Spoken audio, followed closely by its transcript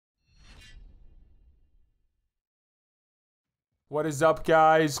What is up,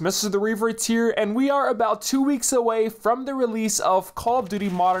 guys? Mr TheRevertz here, and we are about 2 weeks away from the release of Call of Duty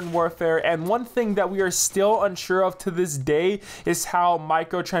Modern Warfare, and one thing that we are still unsure of to this day is how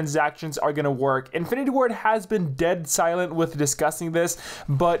microtransactions are going to work. Infinity Ward has been dead silent with discussing this,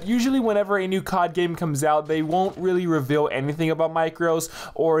 but usually whenever a new COD game comes out, they won't really reveal anything about micros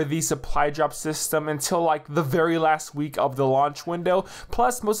or the supply drop system until like the very last week of the launch window.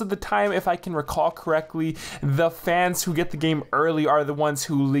 Plus, most of the time, if I can recall correctly, the fans who get the game early are the ones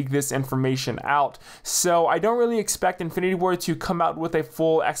who leak this information out. So I don't really expect Infinity Ward to come out with a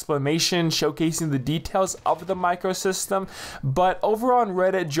full explanation showcasing the details of the microsystem, but over on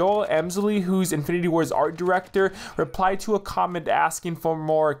Reddit, Joel Emsley, who's Infinity Ward's art director, replied to a comment asking for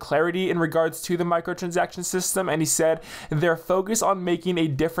more clarity in regards to the microtransaction system, and he said they're focused on making a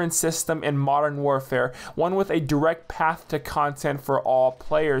different system in Modern Warfare, one with a direct path to content for all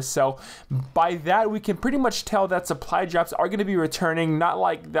players. So by that, we can pretty much tell that supply drops are going to be returning. Not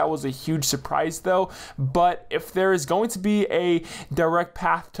like that was a huge surprise though, but if there is going to be a direct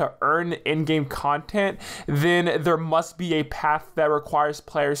path to earn in-game content, then there must be a path that requires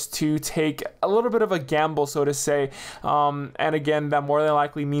players to take a little bit of a gamble, so to say, and again, that more than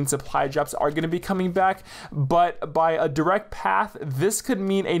likely means supply drops are going to be coming back. But by a direct path, this could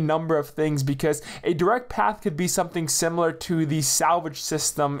mean a number of things, because a direct path could be something similar to the salvage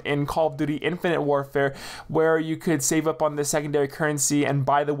system in Call of Duty Infinite Warfare, where you could save up on the secondary currency and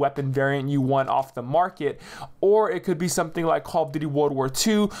buy the weapon variant you want off the market. Or it could be something like Call of Duty World War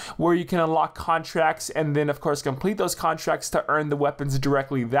II, where you can unlock contracts and then of course complete those contracts to earn the weapons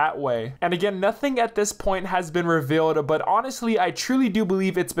directly that way. And again, nothing at this point has been revealed, but honestly I truly do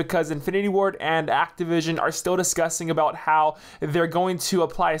believe it's because Infinity Ward and Activision are still discussing about how they're going to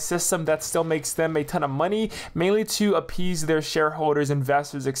apply a system that still makes them a ton of money, mainly to appease their shareholders,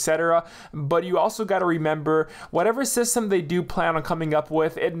 investors, etc. But you also got to remember, whatever system they do plan on coming up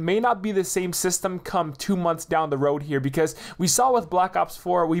with, it may not be the same system come 2 months down the road here, because we saw with Black Ops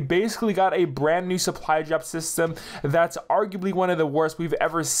 4, we basically got a brand new supply drop system that's arguably one of the worst we've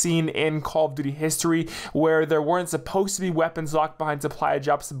ever seen in Call of Duty history, where there weren't supposed to be weapons locked behind supply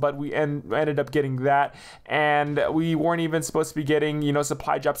drops, but we ended up getting that, and we weren't even supposed to be getting, you know,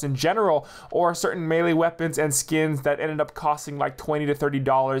 supply drops in general, or certain melee weapons and skins that ended up costing like $20 to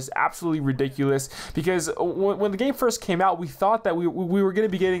 $30. Absolutely ridiculous, because when the game first came out, we thought that we were going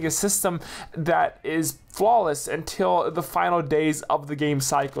to be getting a system that is flawless until the final days of the game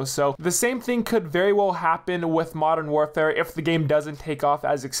cycle. So the same thing could very well happen with Modern Warfare if the game doesn't take off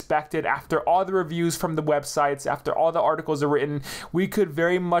as expected. After all the reviews from the websites, after all the articles are written, we could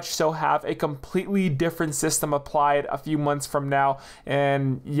very much so have a completely different system applied a few months from now.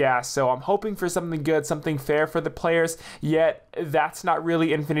 And yeah, so I'm hoping for something good, something fair for the players, yet that's not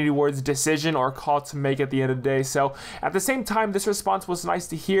really Infinity Ward's decision or call to make at the end of the day. So at the same time, this response was nice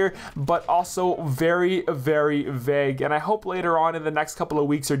to hear, but also very vague, and I hope later on in the next couple of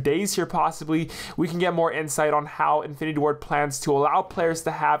weeks or days here possibly we can get more insight on how Infinity Ward plans to allow players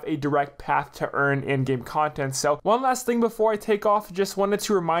to have a direct path to earn in-game content. So one last thing before I take off, just wanted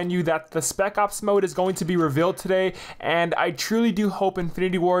to remind you that the Spec Ops mode is going to be revealed today, and I truly do hope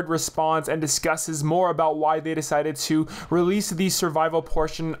Infinity Ward responds and discusses more about why they decided to release the survival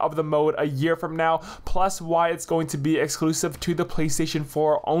portion of the mode a year from now, plus why it's going to be exclusive to the PlayStation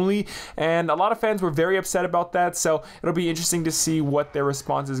 4 only. And a lot of fans were very upset about that, so it'll be interesting to see what their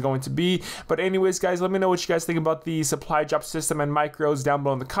response is going to be. But anyways, guys, let me know what you guys think about the supply drop system and micros down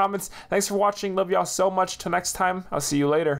below in the comments. Thanks for watching. Love y'all so much. Till next time, I'll see you later.